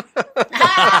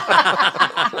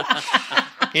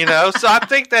 Yes. So I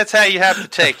think that's how you have to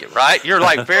take it, right? You're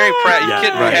very proud. You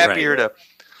couldn't be happier to.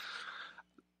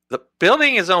 The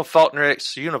building his own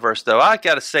Faulkner-esque universe, though, I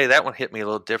got to say that one hit me a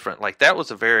little different. That was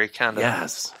a very kind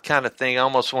of thing I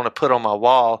almost want to put on my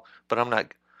wall, but I'm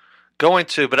not going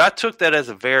to. But I took that as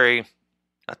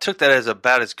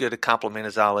about as good a compliment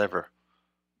as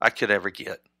I could ever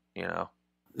get, Yes.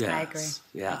 I agree.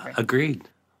 Yeah, Agreed.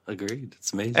 Agreed.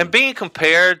 It's amazing. And being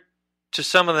compared to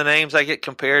some of the names I get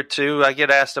compared to, I get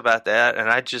asked about that, and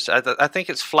I think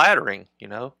it's flattering, you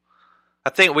know. I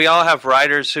think we all have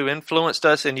writers who influenced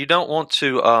us, and you don't want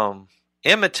to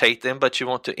imitate them, but you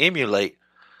want to emulate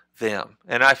them.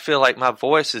 And I feel like my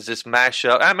voice is this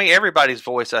mashup. I mean, everybody's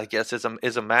voice, I guess, is a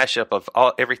mashup of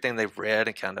everything they've read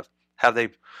and kind of how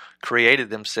they've created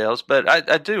themselves. But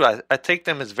I take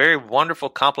them as very wonderful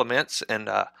compliments, and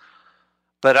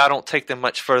but I don't take them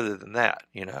much further than that,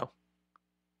 you know.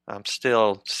 I'm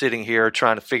still sitting here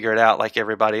trying to figure it out like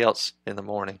everybody else in the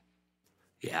morning.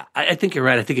 Yeah, I think you're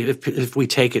right. I think if we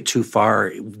take it too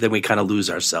far, then we kind of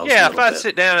lose ourselves. Yeah, if I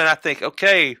sit down and I think,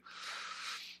 okay,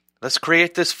 let's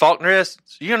create this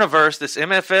Faulkner-esque universe, this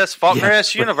MFS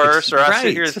Faulkner-esque universe, or I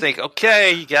sit here and think,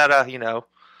 okay, you gotta, you know,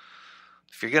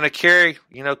 if you're gonna carry,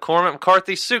 you know, Cormac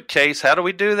McCarthy's suitcase, how do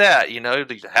we do that? You know,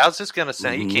 how's this gonna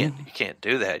sound? You can't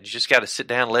do that. You just got to sit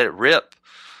down and let it rip.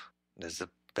 That's the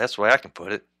best way I can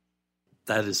put it.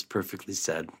 That is perfectly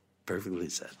said. Perfectly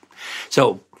said.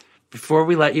 So, before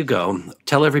we let you go,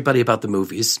 tell everybody about the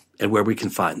movies and where we can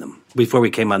find them. Before we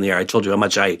came on the air, I told you how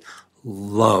much I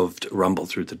loved Rumble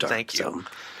Through the Dark. Thank you. So,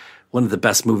 one of the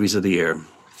best movies of the year.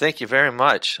 Thank you very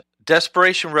much.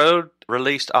 Desperation Road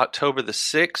released October the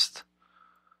 6th,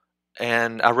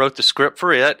 and I wrote the script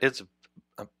for it. It's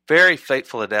a very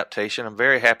faithful adaptation. I'm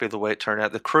very happy with the way it turned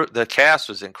out. The cast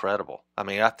was incredible. I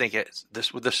mean, I think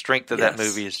the strength of that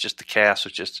movie is just the cast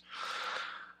was just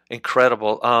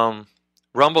incredible.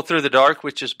 Rumble Through the Dark,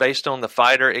 which is based on The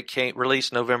Fighter, it came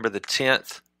released November the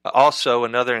 10th. Also,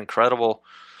 another incredible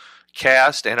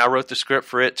cast, and I wrote the script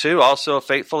for it too. Also, a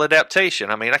faithful adaptation.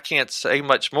 I mean, I can't say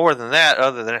much more than that,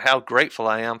 other than how grateful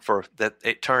I am for that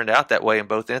it turned out that way in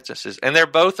both instances. And they're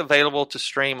both available to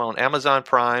stream on Amazon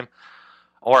Prime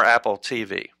or Apple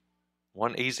TV.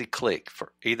 One easy click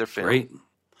for either film. Great.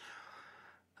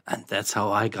 And that's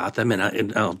how I got them.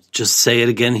 And I'll just say it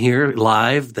again here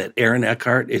live that Aaron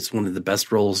Eckhart is one of the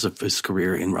best roles of his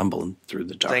career in Rumble Through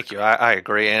the Dark. Thank you. I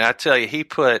agree. And I tell you, he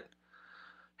put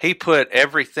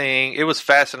everything. It was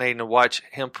fascinating to watch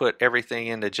him put everything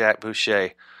into Jack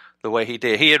Boucher the way he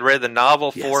did. He had read the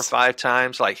novel 4 or 5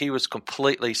 times. Like, he was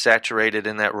completely saturated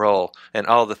in that role and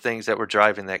all the things that were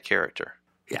driving that character.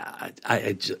 Yeah.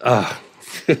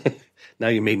 Now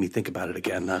you made me think about it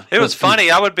again. It was funny.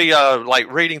 I would be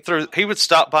like reading through. He would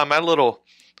stop by my little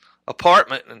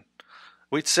apartment, and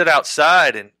we'd sit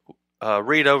outside and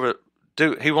read over.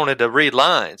 He wanted to read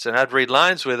lines, and I'd read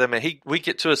lines with him. And we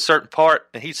get to a certain part,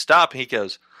 and he'd stop, and he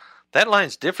goes, "That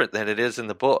line's different than it is in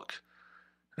the book."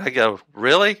 And I go,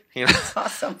 "Really?" You know, That's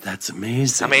awesome. That's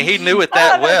amazing. I mean, he knew it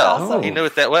that well. Awesome. He knew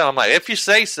it that well. I'm like, if you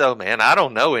say so, man, I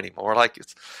don't know anymore. Like,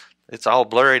 it's all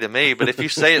blurry to me. But if you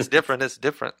say it's different, it's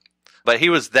different. But he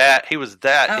was that Oh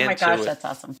into my gosh, it. that's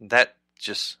awesome. That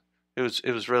just it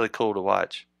was really cool to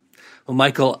watch. Well,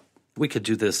 Michael, we could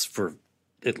do this for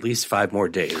at least 5 more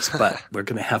days, but we're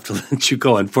going to have to let you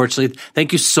go. Unfortunately,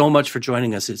 thank you so much for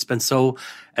joining us. It's been so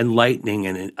enlightening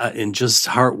and just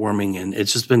heartwarming, and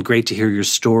it's just been great to hear your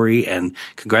story. And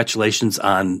congratulations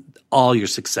on all your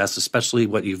success, especially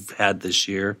what you've had this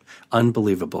year.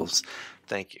 Unbelievable.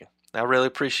 Thank you. I really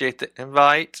appreciate the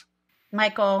invite.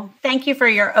 Michael, thank you for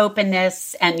your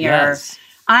openness and your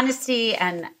honesty.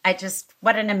 And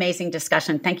what an amazing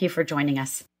discussion. Thank you for joining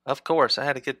us. Of course. I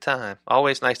had a good time.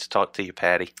 Always nice to talk to you,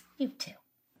 Patty. You too.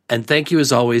 And thank you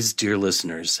as always, dear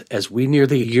listeners. As we near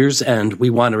the year's end, we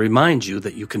want to remind you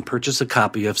that you can purchase a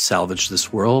copy of Salvage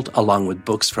This World along with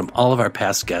books from all of our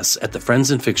past guests at the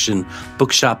Friends in Fiction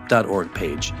bookshop.org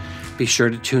page. Be sure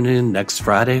to tune in next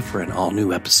Friday for an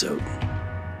all-new episode.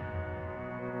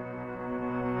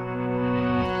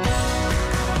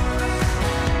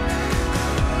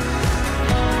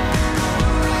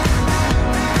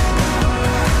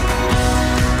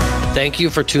 Thank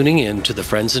you for tuning in to the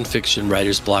Friends in Fiction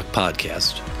Writer's Block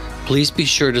podcast. Please be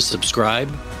sure to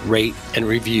subscribe, rate, and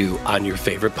review on your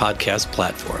favorite podcast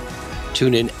platform.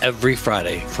 Tune in every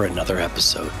Friday for another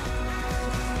episode.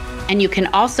 And you can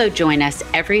also join us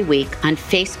every week on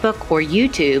Facebook or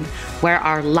YouTube, where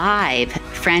our live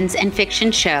Friends and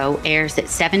Fiction show airs at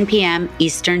 7 p.m.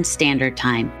 Eastern Standard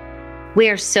Time. We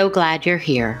are so glad you're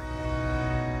here.